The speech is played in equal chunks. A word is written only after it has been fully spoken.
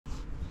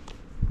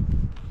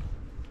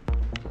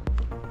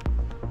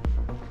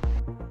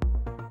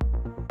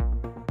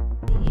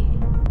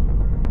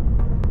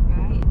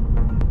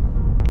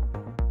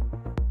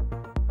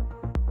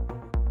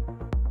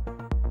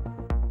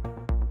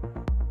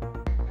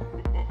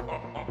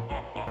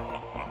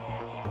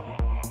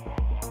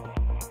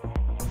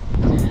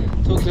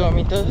2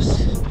 kilometers.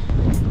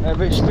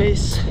 Average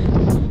pace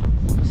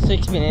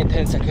 6 minutes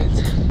 10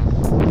 seconds.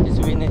 This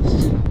wind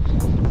is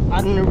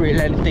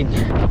unrelenting.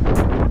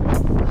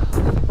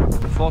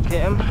 4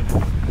 km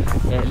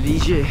at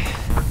leisure.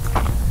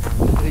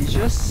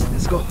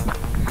 Let's go.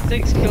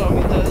 6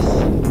 kilometers.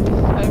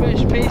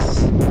 Average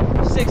pace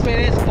 6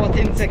 minutes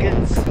 14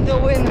 seconds. The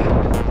wind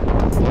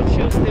will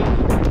chill still.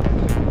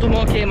 2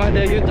 more km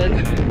under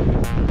U-turn.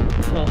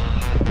 So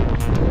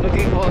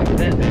looking forward to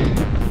that.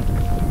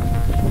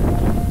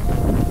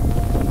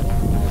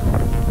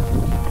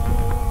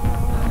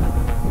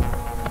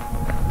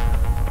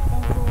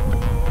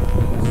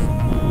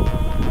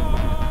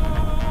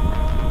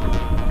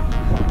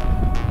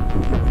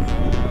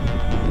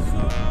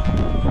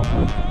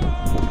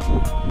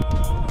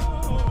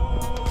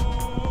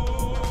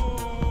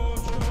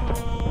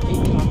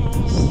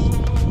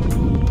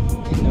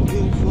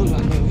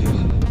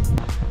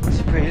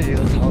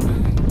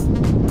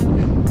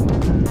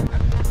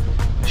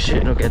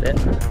 Look at that.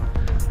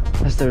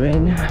 That's the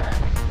rain.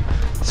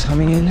 It's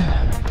coming in. 9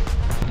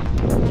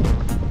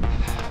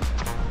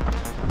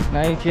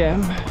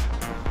 km.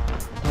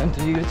 Time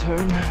to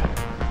U-turn.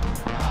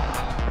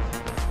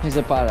 Here's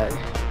the part I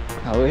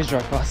always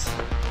drive past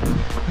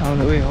on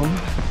the way home.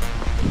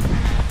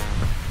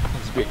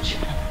 This bridge.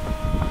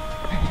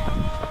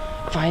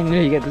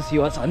 Finally, you get to see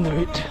what's under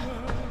it.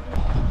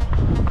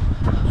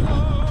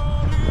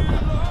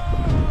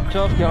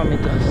 12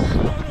 kilometers.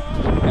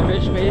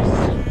 Average pace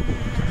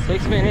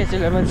 6 minutes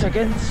 11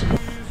 seconds.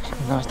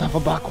 Now it's time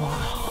for Bakwa.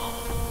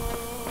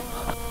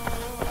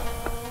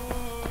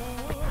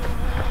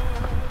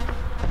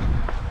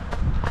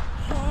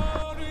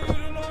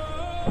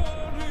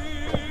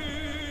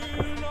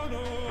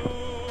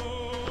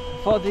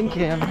 (14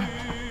 km).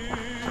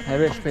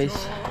 Average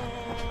pace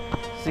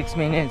 6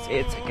 minutes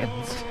 8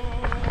 seconds.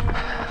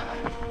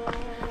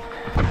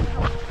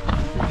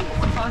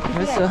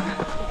 Yes, sir.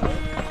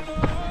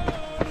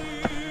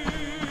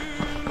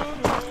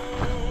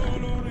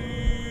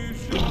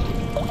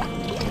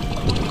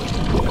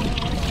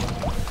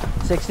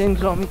 (16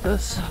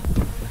 kilometers)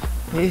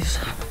 is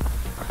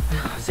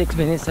 6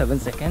 minutes 7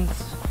 seconds.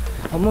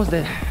 Almost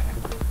there.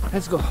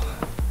 Let's go.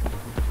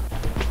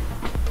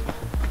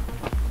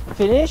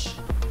 Finish?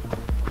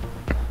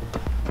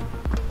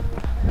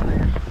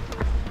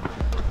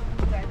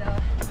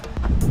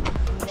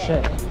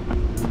 Shit.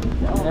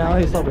 Now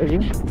you stop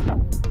already.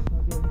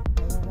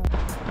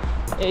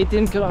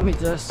 18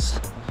 kilometers,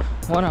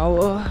 1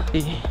 hour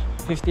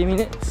 50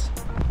 minutes.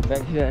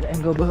 Back here at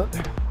Engelberg.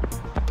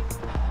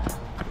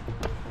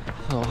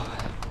 So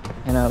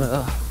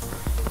another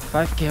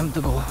 5 km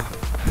to go.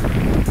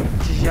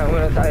 I'm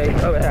gonna die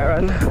when I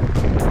run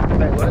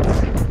backwards.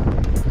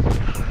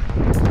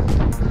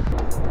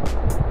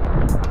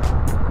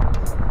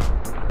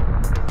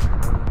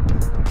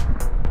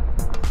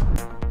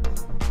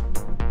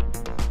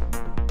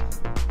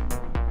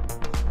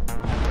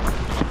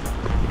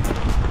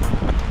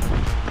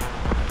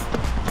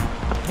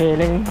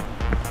 Failing.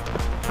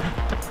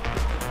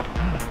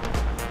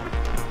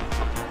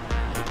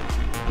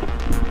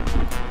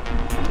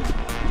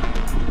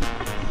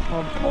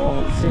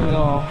 Bouncing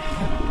off.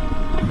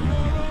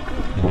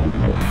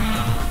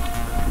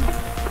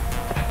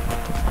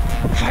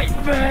 Fight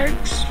back,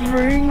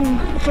 spring,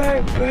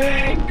 fight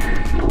back.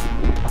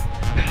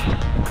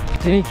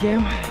 20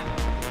 km.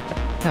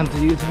 Time to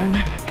U-turn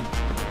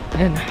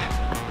and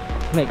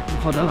make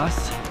for the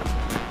last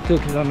 2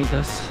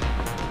 kilometers.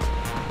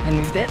 And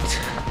with that,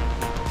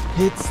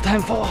 it's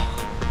time for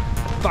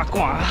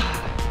Bakwa.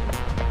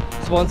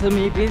 Sponsor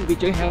me, please,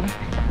 with your help.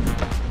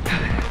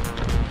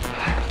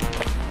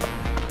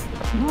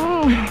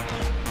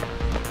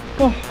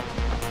 Oh,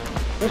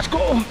 let's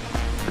go.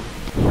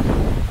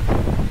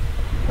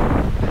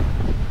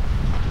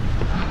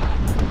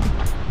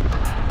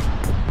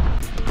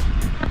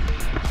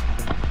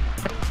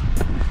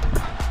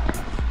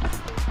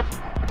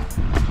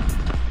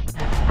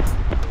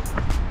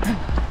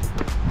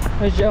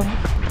 Where's Jael?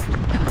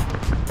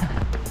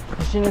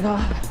 Is she in the car?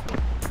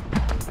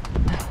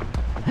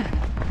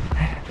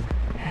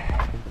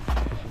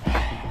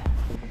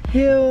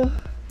 Hill,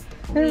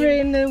 and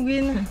rain, and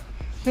wind,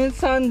 and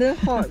sun, and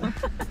hot.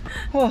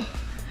 Oh,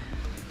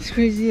 it's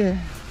crazy.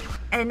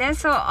 And then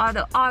so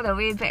all the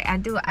way back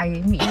until I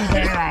meet you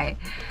there, right?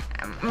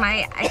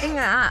 I think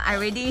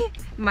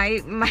my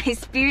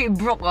spirit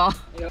broke.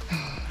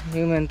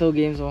 New mental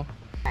games.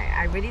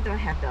 I really don't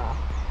have the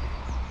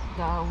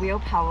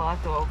willpower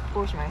to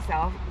push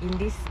myself in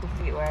this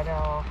stupid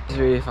weather. It's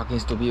really fucking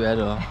stupid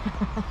weather.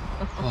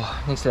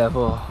 Oh, next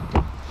level.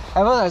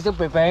 At first I'm still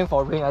preparing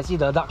for rain. I see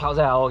the dark clouds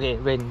there. Okay,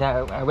 rain.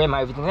 Then I wear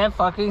my everything. Then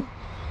fucking